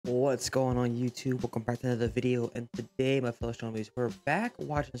What's going on YouTube? Welcome back to another video, and today my fellow showmies, we're back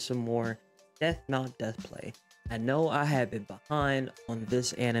watching some more Death Mount Death Play. I know I have been behind on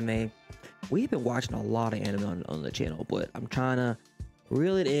this anime. We've been watching a lot of anime on the channel, but I'm trying to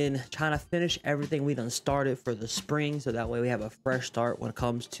reel it in, trying to finish everything we done started for the spring, so that way we have a fresh start when it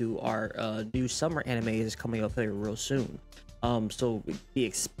comes to our new summer anime is coming up here real soon. So be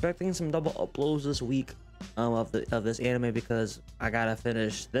expecting some double uploads this week of this anime, because I gotta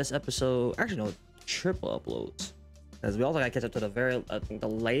finish this episode. Actually, no, triple uploads, because we also gotta catch up to the very I think the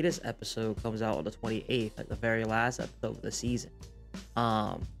latest episode comes out on the 28th, like the very last episode of the season.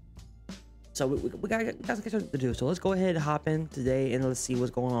 So we gotta catch up to do. So let's go ahead and hop in today and let's see what's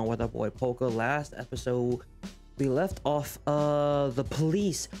going on with our boy Polka. Last episode we left off the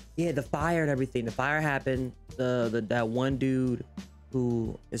police, the fire and everything. The fire happened. That one dude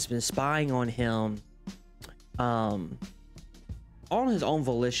who has been spying on him on his own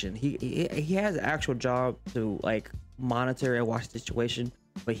volition. He has an actual job to like monitor and watch the situation,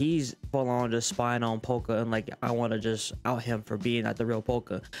 but he's full on just spying on Polka, and like I want to just out him for being not the real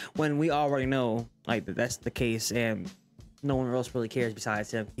Polka, when we already know like that's the case and no one else really cares besides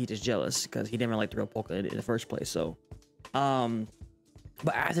him. He's just jealous because he didn't like the real Polka in the first place. So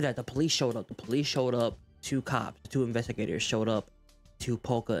but after that, the police showed up. Two investigators showed up to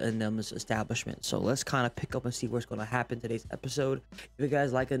Polka and them's establishment. So let's kind of pick up and see what's going to happen today's episode. If you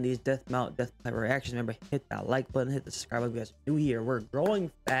guys liking these Death Mount Death Play reactions, remember, hit that like button, hit the subscribe button. If you guys are new here, we're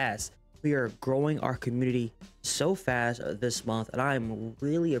growing fast. We are growing our community so fast this month, and I'm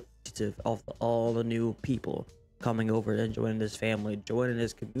really appreciative of all the new people coming over and joining this family, joining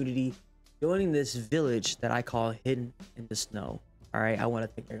this community, joining this village that I call Hidden in the Snow. All right, I want to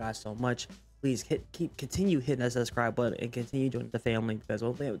thank you guys so much. Please continue hitting that subscribe button and continue joining the family, because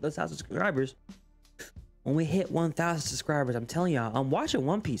when we hit 1,000 subscribers, when we hit 1,000 subscribers, I'm telling y'all, I'm watching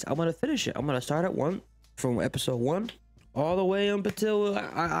One Piece. I'm gonna finish it. I'm gonna start at from episode 1 all the way up until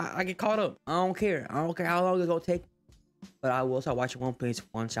I get caught up. I don't care how long it's gonna take, but I will start watching One Piece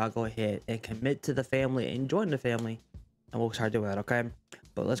once y'all go ahead and commit to the family and join the family, and we'll start doing that. Okay,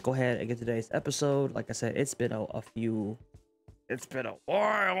 but let's go ahead and get today's episode. Like I said, it's been it's been a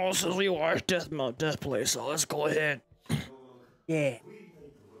while since we watched Death Mount Death Play, so let's go ahead. Yeah.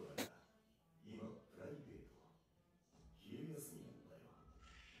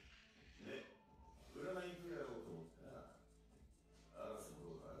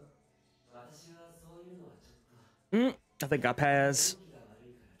 I think I pass.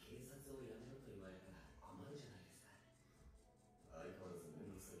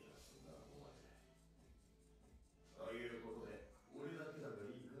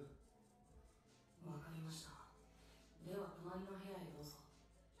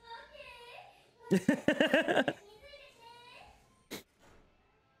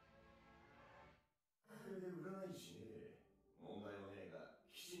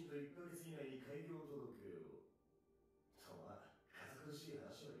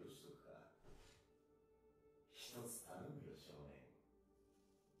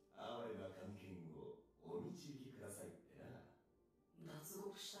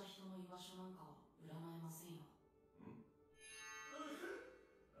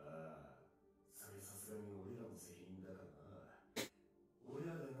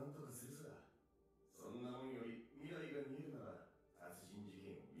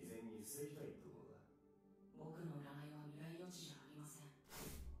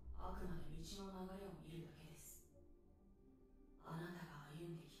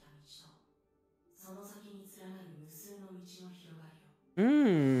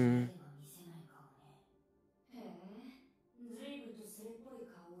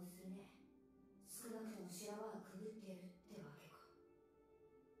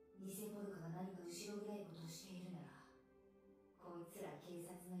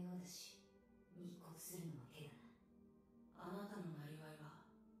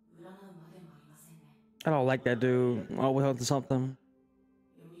 I don't like that dude. Always up to something.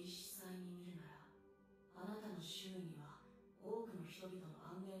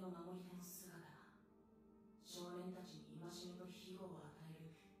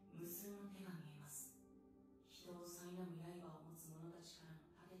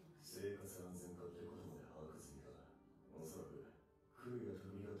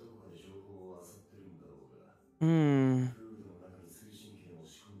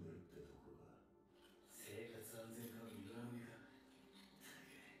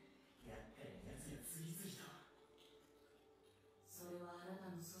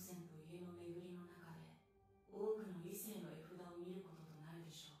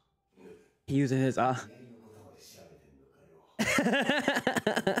 Using his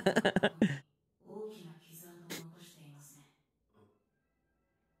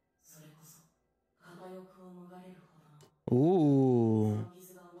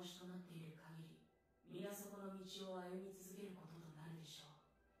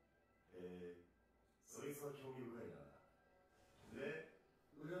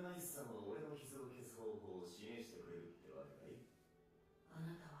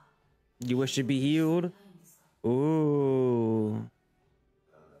You wish to be healed? Ooh.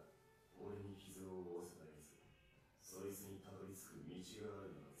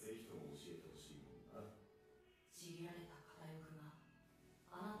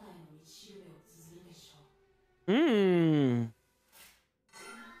 Hmm.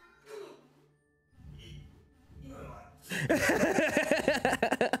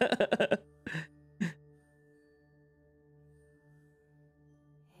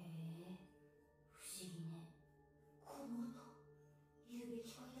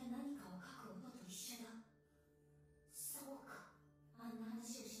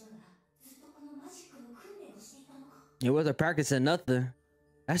 It wasn't practicing nothing.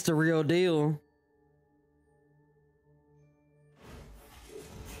 That's the real deal.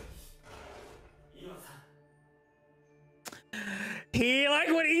 He like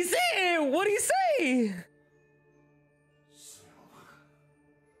what he said. What'd he say?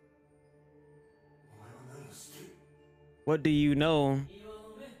 What do you know?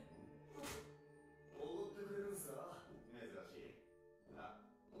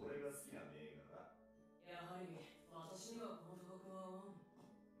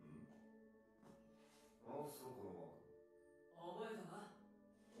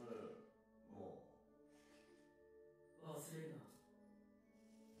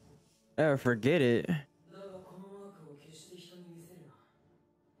 Never forget it.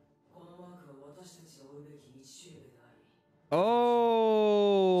 Oh.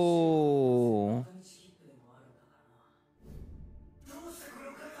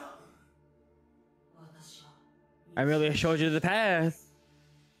 I really showed you the path.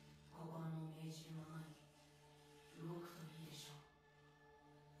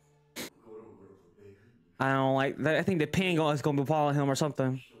 I don't like that. I think the pin is going to be following him or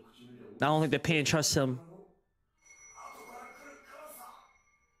something. I don't think the pin trusts him.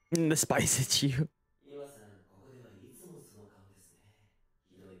 The spice at you.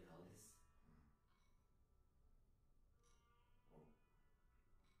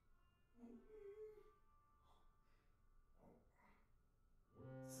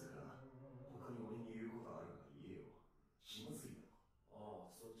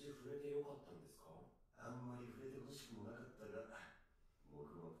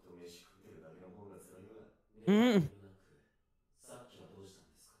 Mm.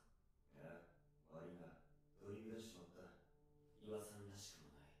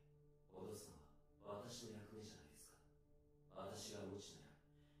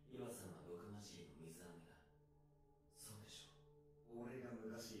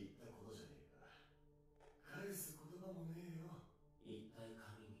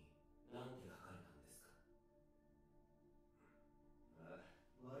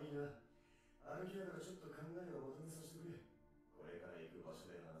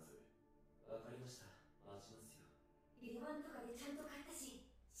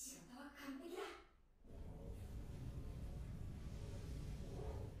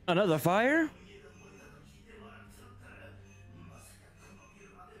 Another fire?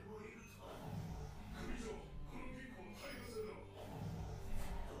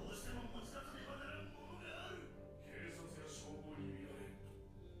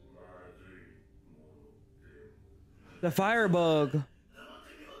 The firebug.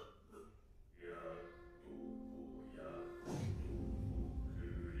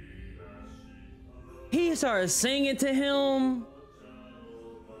 He started singing to him.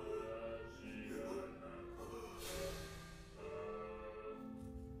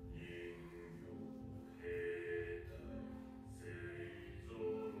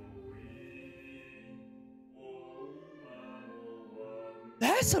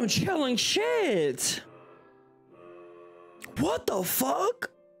 That's some chilling shit. What the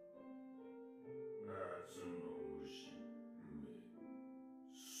fuck?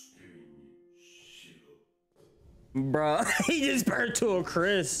 Bruh, he just burned to a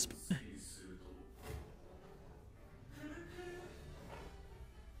crisp.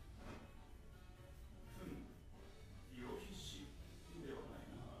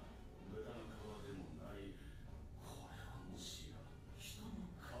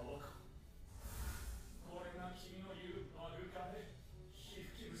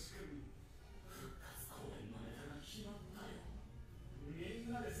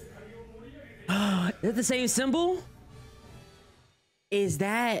 Is that the same symbol? Is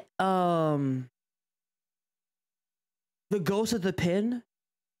that the ghost of the pin?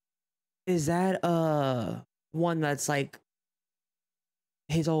 Is that one that's like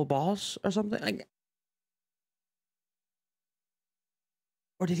his old boss or something? Like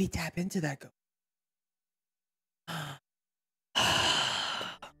Or did he tap into that ghost?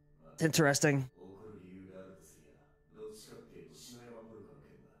 It's interesting.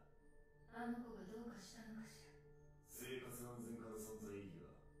 あの子がどうかしたのかしら。生活安全から存在意義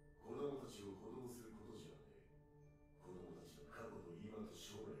は子供たちを鼓動することじゃねえ。子供たちの過去と今と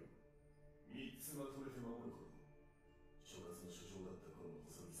将来を三つまとめて守ること。所轄の所長だった頃の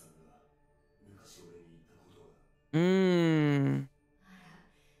細木さんが昔俺に言った言葉だ。あら、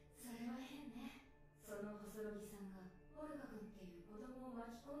それは変ね。その細木さんがポルカ君っていう子供を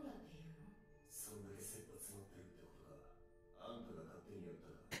巻き込んだっていうの。そんだけ切羽詰まってるってことか。あんたが勝手にやった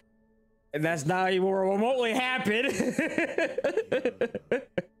か。And that's not even remotely happened.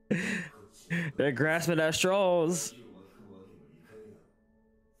 They're grasping at straws. 少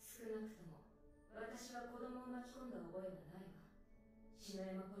なくとも私は子供を巻き込んだ覚えはないわ。篠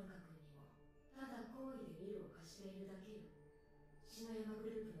山ポルカ君にもただ好意でビルを貸しているだけよ。篠山グ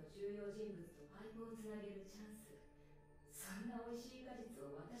ループの重要人物とパイプをつなげるチャンス。そんな美味しい果実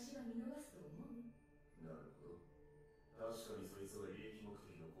を私が見逃すと思う？なるほど。確かにそいつは利益目的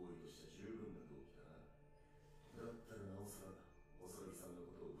の行為として十分な動機だな。だったらなおさら細木さんの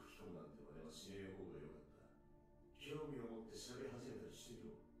ことを吹き込むなんて真似はしねえ方がよかった。興味を持って調べ始めたりして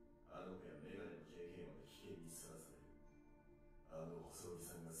みろ。あの子やメガネの JK まで危険にさらされる。あの細木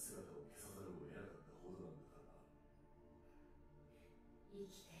さんが姿を消さざるを得なかったほどなんだからな。生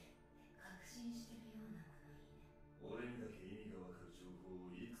きてるって確信してるようなものいいね。俺にだけ意味がわかる情報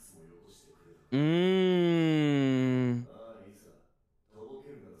をいくつもよこしてくれた。ああ、いいさ。とぼ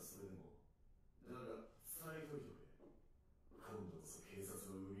けるならそれでも。だが、伝えといてくれ。今度こそ警察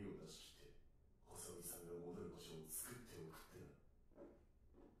の海を出し切って、細木さんが戻る場所を作っておくってな。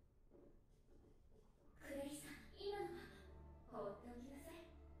クレイさん、今のは放っておきなさい。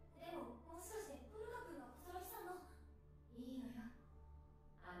でも、もしかしてポルカ君が細木さんの。いいのよ。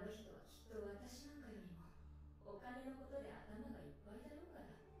あの人はきっと私なんかよりもお金のことで頭がいっぱいだろうから。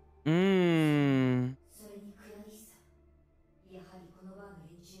それにクラリッサ、やはりこのバーの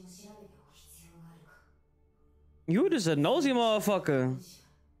連中も調べておく必要があるか。 You just a nosy motherfucker.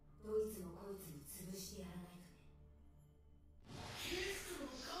 どいつもこいつに潰してやらないとね。警視庁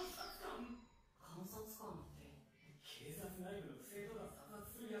の監察官。監察官って警察内部の生徒が査察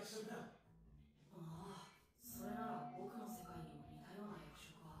する役職だ。ああ、それなら僕の世界にも似たような役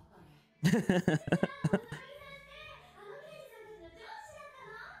職はあったね。あの刑事さんたちの上司だった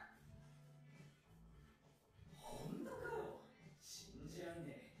の？本当かよ。信じらん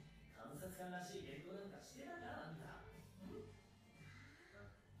ねえ。監察官らしい言動なんかしてたか、あんた。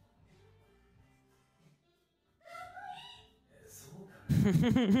そうかな。それで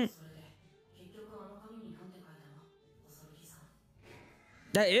結局あの紙に何て書いたの？細木さん。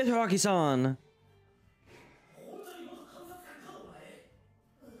 That is Rocky-san. 本当に元監察官かお前。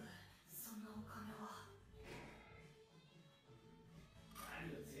そんなお金は。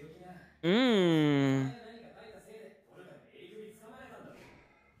何を強気な。何か書いたせいで俺らが営業に捕まえたんだろ。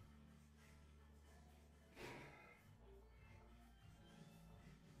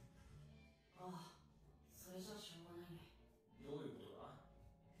ああ、それじゃしょうがないね。どういうことだ？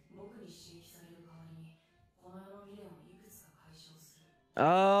僕に刺激される代わりにこの世の未練をいくつか解消する。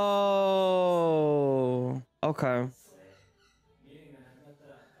Oh, okay. それ、未練がなくなった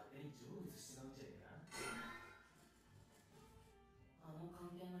ら勝手に成仏してまうんじゃねえか。あの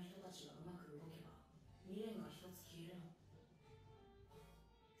関係の人たちがうまく動けば未練が一つ消えるの。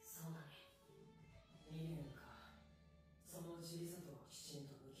そうだね。未練か。そのうちリサときちん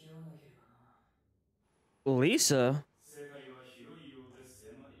と向き合わなければな。 Lisa? 世界は広いようで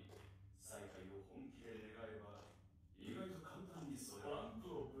狭い。再会を本気で願えば意外と簡単にトランプ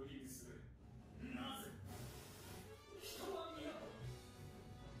を武器にする。なぜ人は皆古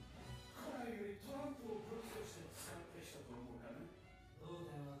来よりトランプを武器として使ってきたと思うかね。当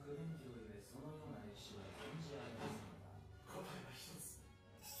店は不勉強ゆえそのような歴史は存じ上げませんが、答えは一つ。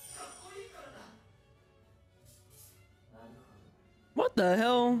かっこいいからだ。なるほど。 What the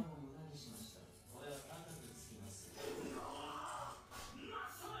hell? 無駄にしました。それは高くつきます。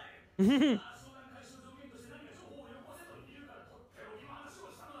相談開始の条件として何か情報をよこせと言うからとっておきの話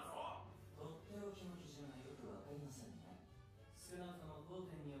をしたのだぞ。とっておきの基準がよくわかりませんね。少なくとも当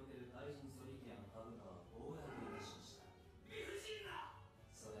店における対人取引屋の株価は暴落いたしました。理不尽な。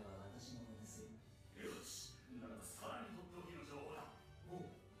それは私のものですよ。よし、ならばさらにとっておきの情報だ。おう。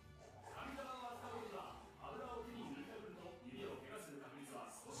神玉を扱う時は油を手に塗りかぶると指を怪我する確率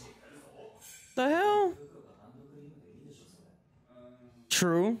は少し減るぞ。 The hell? 袋がハンドクリームでいいでしょそれ。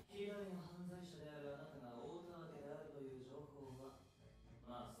True. 被害の犯罪者であるあなたが大田分けであるという情報は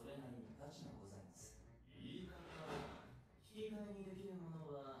まあそれなりに価値がございます。言い方は引き換えにできるも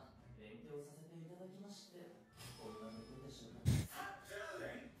のは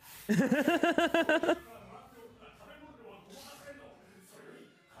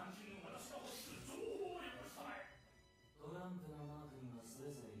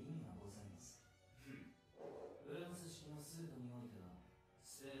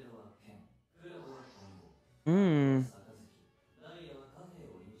Hmm.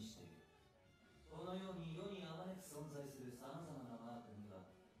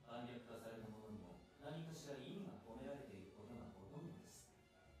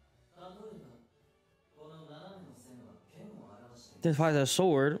 Identifies a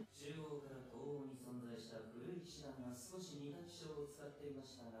sword.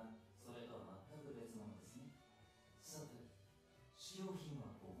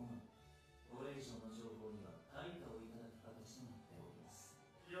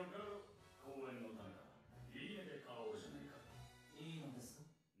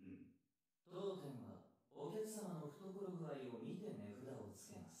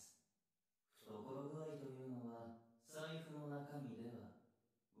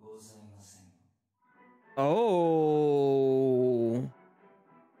 Oh.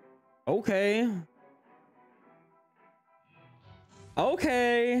 Okay.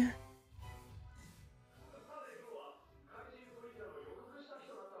 Okay.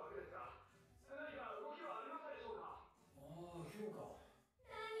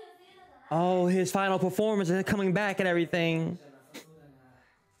 Oh, his final performance and coming back and everything.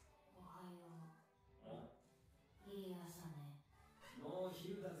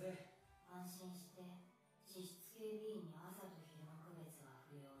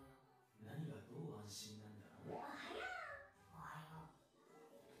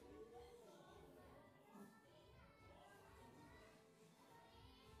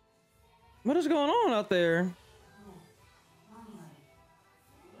 What is going on out there?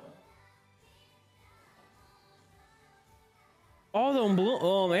 All them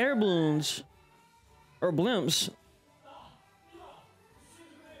air balloons or blimps.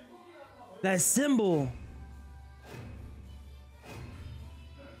 That symbol.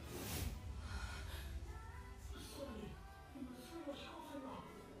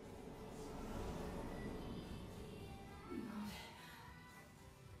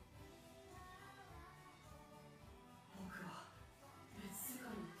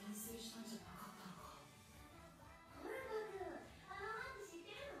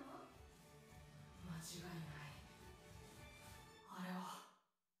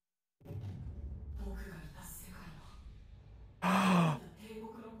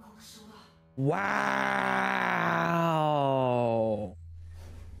 Wow.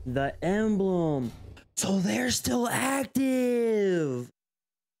 The emblem. So they're still active.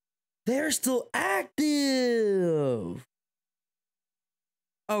 They're still active.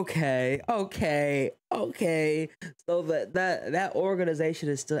 Okay. So that organization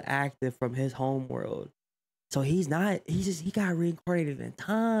is still active from his home world. So he got reincarnated in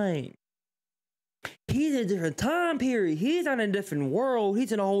time. He's in a different time period. He's not in a different world.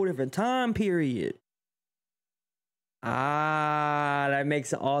 He's in a whole different time period. Ah, that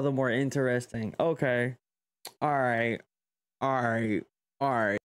makes it all the more interesting. Okay. All right.